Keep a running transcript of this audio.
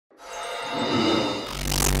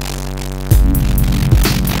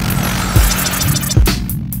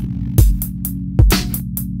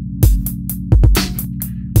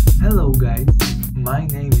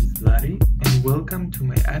welcome to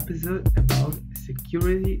my episode about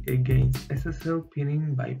security against SSL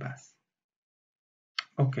pinning bypass.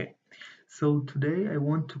 Okay, so today I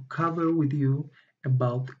want to cover with you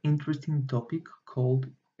about interesting topic called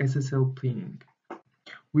SSL pinning.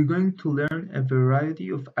 We're going to learn a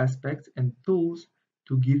variety of aspects and tools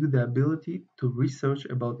to give you the ability to research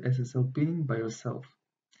about SSL pinning by yourself.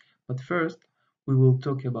 But first, we will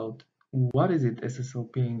talk about what is it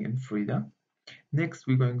SSL pinning in Frida. Next,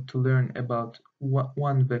 we're going to learn about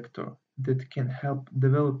one vector that can help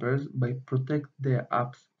developers by protect their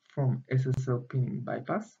apps from SSL pinning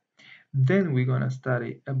bypass. Then we're going to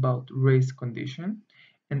study about race condition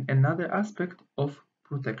and another aspect of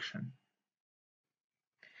protection.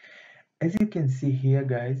 As you can see here,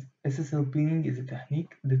 guys, SSL pinning is a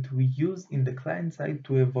technique that we use in the client side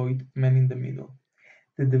to avoid man in the middle.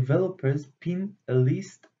 The developers pin a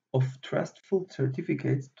list of trustful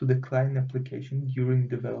certificates to the client application during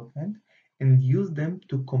development and use them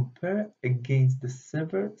to compare against the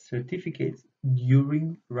server certificates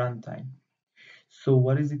during runtime. So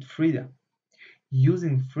what is it Frida?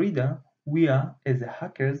 Using Frida, we are, as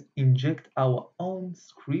hackers, inject our own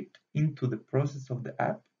script into the process of the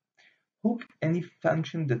app, hook any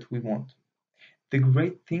function that we want. The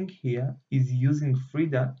great thing here is using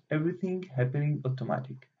Frida, everything happening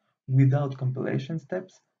automatic, without compilation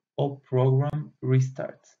steps or program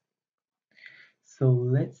restarts. So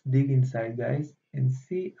let's dig inside, guys, and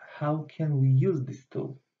see how can we use this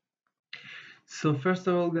tool. So first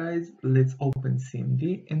of all, guys, let's open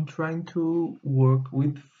CMD and try to work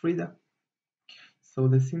with Frida. So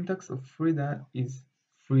the syntax of Frida is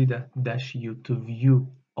Frida-U to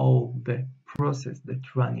view all the process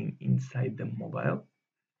that's running inside the mobile.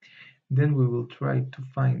 Then we will try to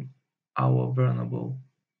find our vulnerable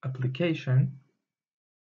application,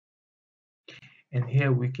 and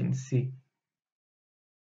here we can see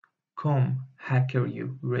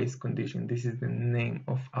HackerU race condition. This is the name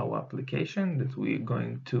of our application that we're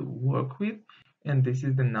going to work with, and this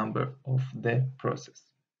is the number of the process.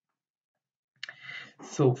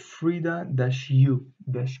 So Frida-U-F,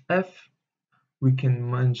 we can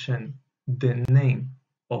mention the name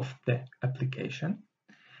of the application,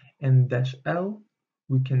 and -L,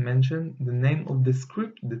 we can mention the name of the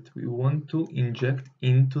script that we want to inject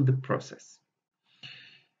into the process.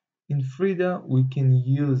 In Frida, we can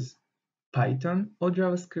use Python or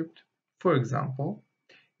JavaScript. For example,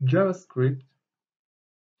 JavaScript,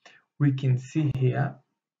 we can see here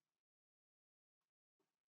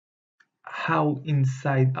how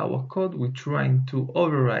inside our code we're trying to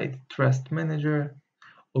override Trust Manager,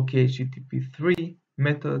 OKHTTP3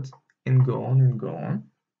 methods, and go on and go on.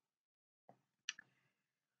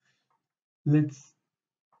 Let's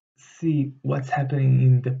see what's happening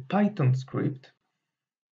in the Python script.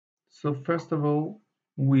 So first of all,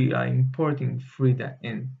 we are importing Frida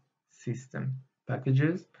and system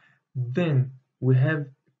packages. Then we have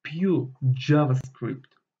pure JavaScript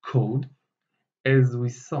code, as we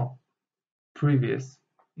saw previous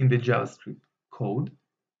in the JavaScript code.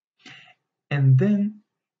 And then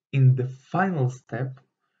in the final step,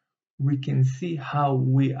 we can see how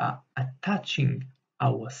we are attaching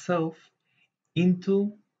ourselves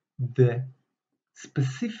into the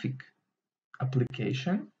specific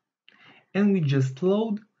application, and we just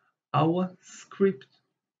load our script.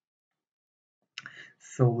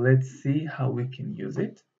 So let's see how we can use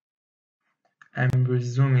it. I'm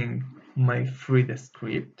resuming my Frida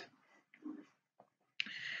script.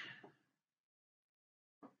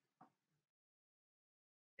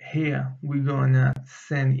 Here we're gonna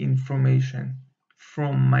send information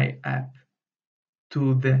from my app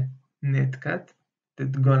to the netcat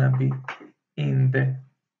that's gonna be in the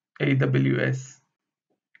AWS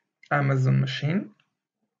Amazon machine,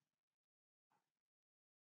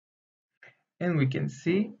 and we can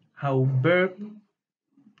see how Burp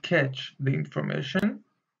catch the information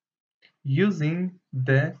using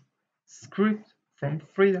the script from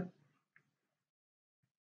Frida.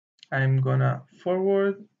 I'm gonna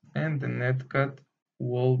forward and the netcat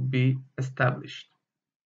will be established.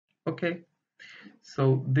 Okay,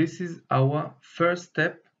 so this is our first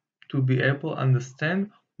step to be able to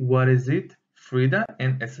understand what is it Frida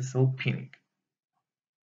and SSL pinning.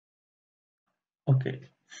 Okay,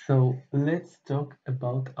 so let's talk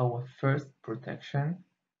about our first protection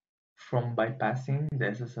from bypassing the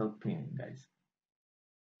SSL pinning, guys.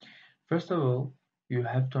 First of all, you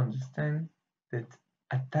have to understand that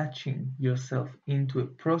attaching yourself into a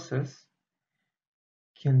process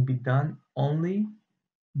can be done only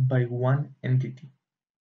by one entity.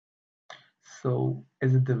 So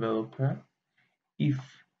as a developer, if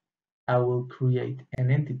I will create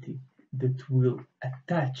an entity that will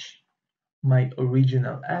attach my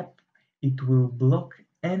original app, it will block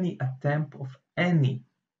any attempt of any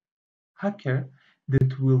hacker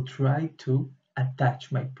that will try to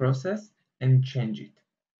attach my process and change it.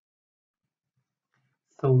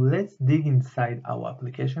 So let's dig inside our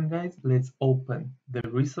application, guys. Let's open the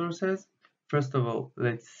resources. First of all,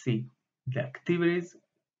 let's see the activities.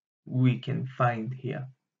 We can find here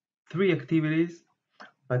 3 activities,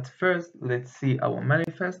 but first let's see our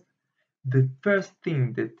manifest. The first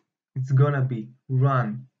thing that it's gonna be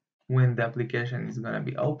run when the application is gonna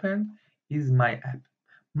be open is my app.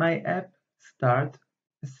 My app start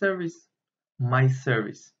a service, my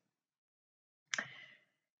service.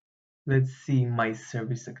 Let's see my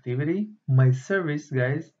service activity. My service,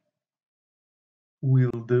 guys,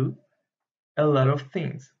 will do a lot of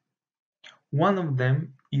things. One of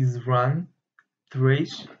them is run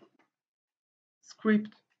trace script.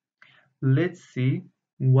 Let's see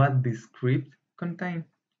what this script contains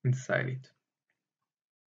inside it.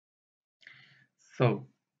 So,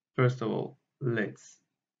 first of all, let's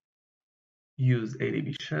use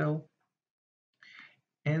ADB shell,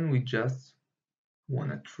 and we just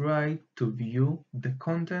want to try to view the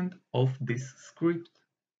content of this script.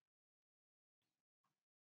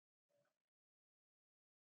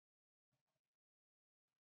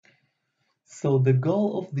 So the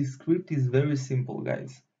goal of this script is very simple,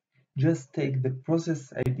 guys. Just take the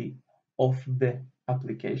process ID of the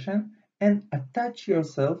application and attach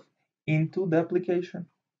yourself into the application.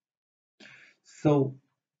 So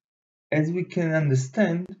as we can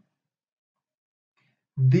understand,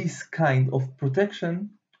 this kind of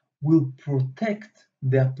protection will protect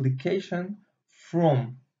the application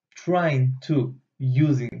from trying to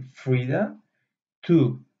using Frida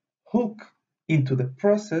to hook into the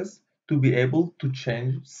process to be able to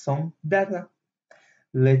change some data.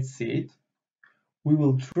 Let's see it. We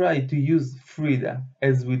will try to use Frida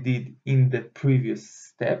as we did in the previous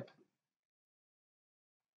step,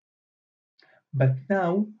 but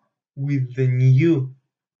now with the new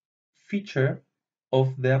feature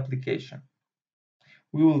of the application.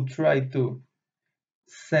 We will try to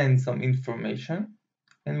send some information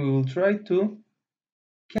and we will try to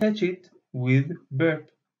catch it with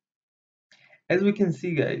burp. As we can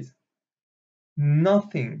see, guys,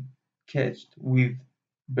 nothing catched with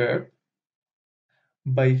burp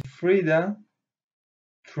by Frida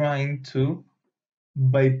trying to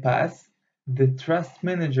bypass the trust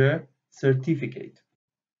manager certificate.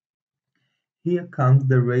 Here comes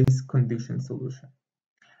the race condition solution.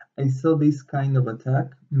 I saw this kind of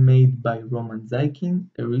attack made by Roman Zaikin,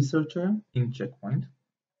 a researcher in Checkpoint.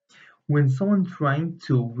 When someone trying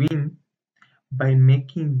to win by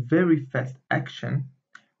making very fast action,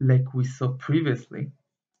 like we saw previously,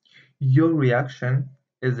 your reaction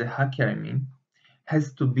as a hacker,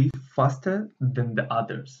 has to be faster than the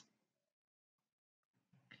others.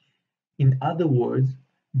 In other words,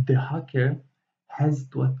 the hacker has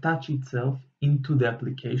to attach itself into the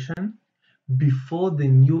application before the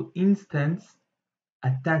new instance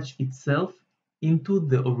attach itself into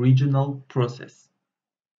the original process.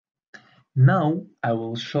 Now I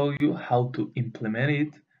will show you how to implement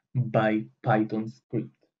it by Python script.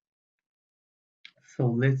 So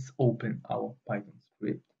let's open our Python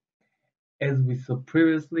script. As we saw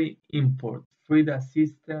previously, import Frida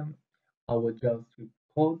system, our JavaScript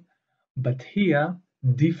code, but here,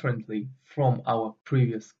 differently from our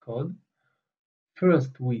previous code,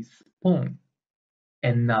 first we spawn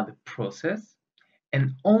another process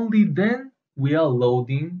and only then we are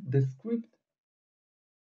loading the script.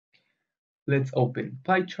 Let's open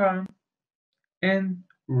PyCharm and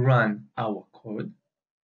run our code.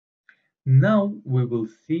 Now we will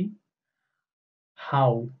see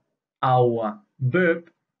how our verb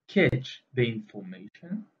catch the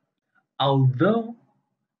information, although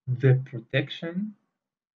the protection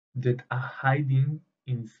that are hiding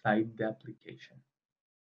inside the application.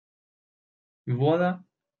 Voila!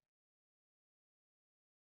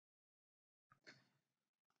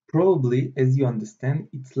 Probably, as you understand,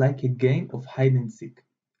 it's like a game of hide and seek,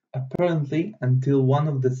 apparently until one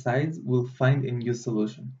of the sides will find a new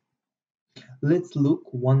solution. Let's look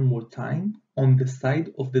one more time on the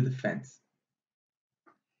side of the defense.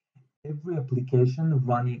 Every application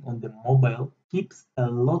running on the mobile keeps a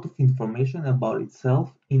lot of information about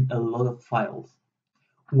itself in a lot of files.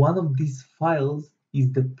 One of these files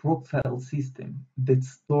is the proc file system that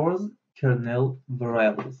stores kernel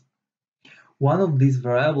variables. One of these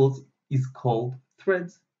variables is called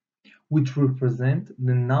threads, which represent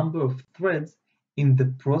the number of threads in the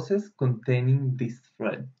process containing this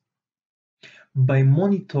thread. By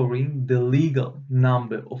monitoring the legal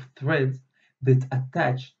number of threads that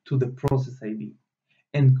attach to the process ID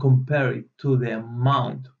and compare it to the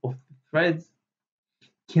amount of the threads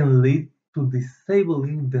can lead to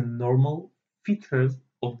disabling the normal features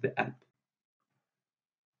of the app.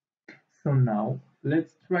 So now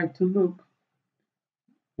let's try to look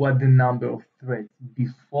what the number of threads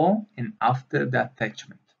before and after the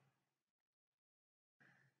attachment.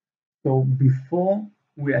 So before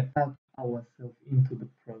we attach ourselves into the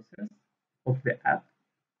process of the app,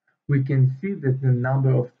 we can see that the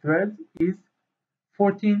number of threads is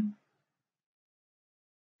 14.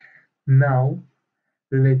 Now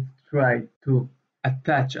let's try to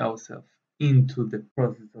attach ourselves into the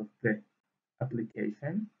process of the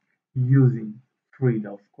application using Frida,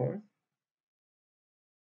 of course.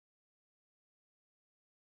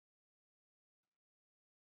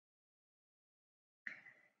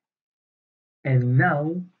 And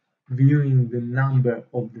now, viewing the number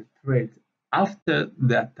of the threads after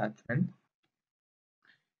the attachment,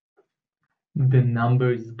 the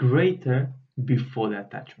number is greater before the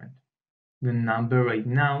attachment. The number right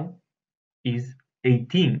now is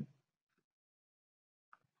 18.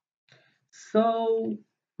 So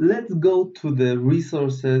let's go to the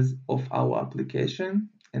resources of our application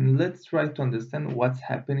and let's try to understand what's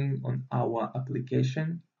happening on our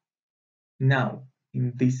application now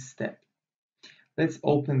in this step. Let's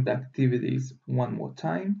open the activities one more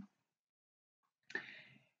time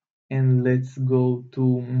and let's go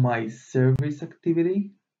to my service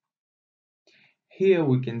activity. Here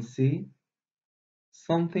we can see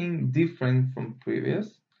something different from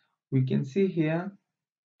previous. We can see here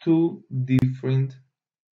two different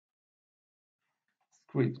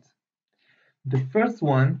scripts. The first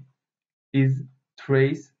one is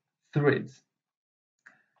trace threads.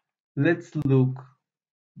 Let's look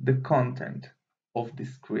the content of the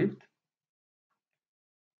script.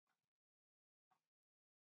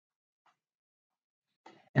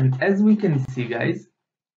 And as we can see, guys,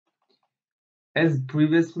 as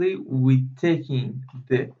previously, we taking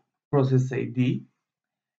the process ID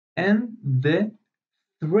and the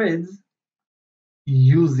threads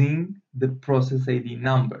using the process ID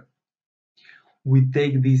number. We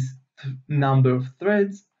take this number of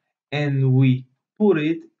threads and we put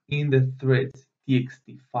it in the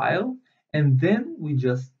threads.txt file, and then we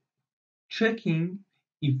just checking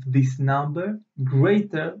if this number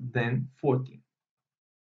greater than 14.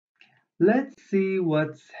 Let's see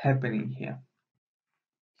what's happening here.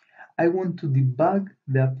 I want to debug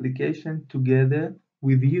the application together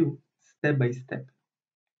with you step by step.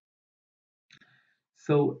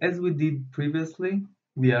 So as we did previously,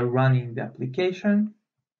 we are running the application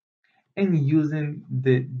and using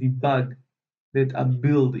the debug that are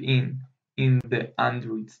built in the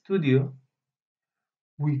Android Studio,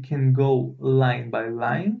 we can go line by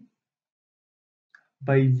line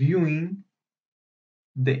by viewing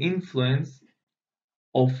the influence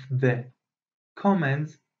of the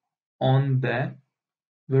comments on the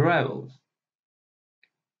variables.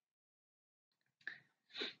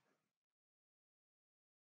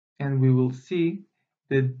 And we will see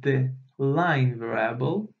that the line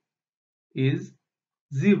variable is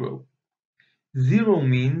 0. 0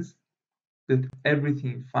 means that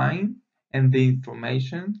everything fine and the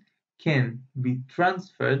information can be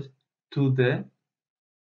transferred to the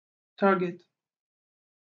target.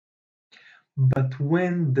 But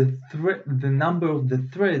when the number of the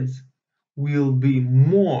threads will be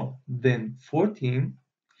more than 14,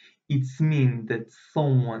 it means that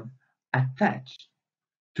someone attached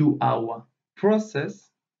to our process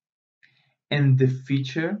and the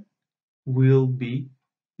feature will be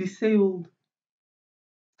disabled.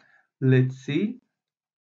 Let's see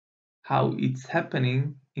how it's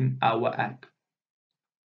happening in our app.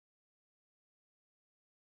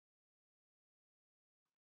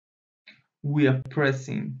 We are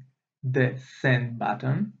pressing the send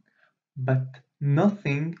button, but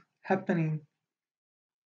nothing happening.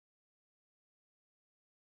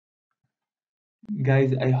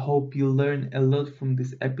 Guys, I hope you learned a lot from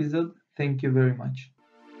this episode. Thank you very much.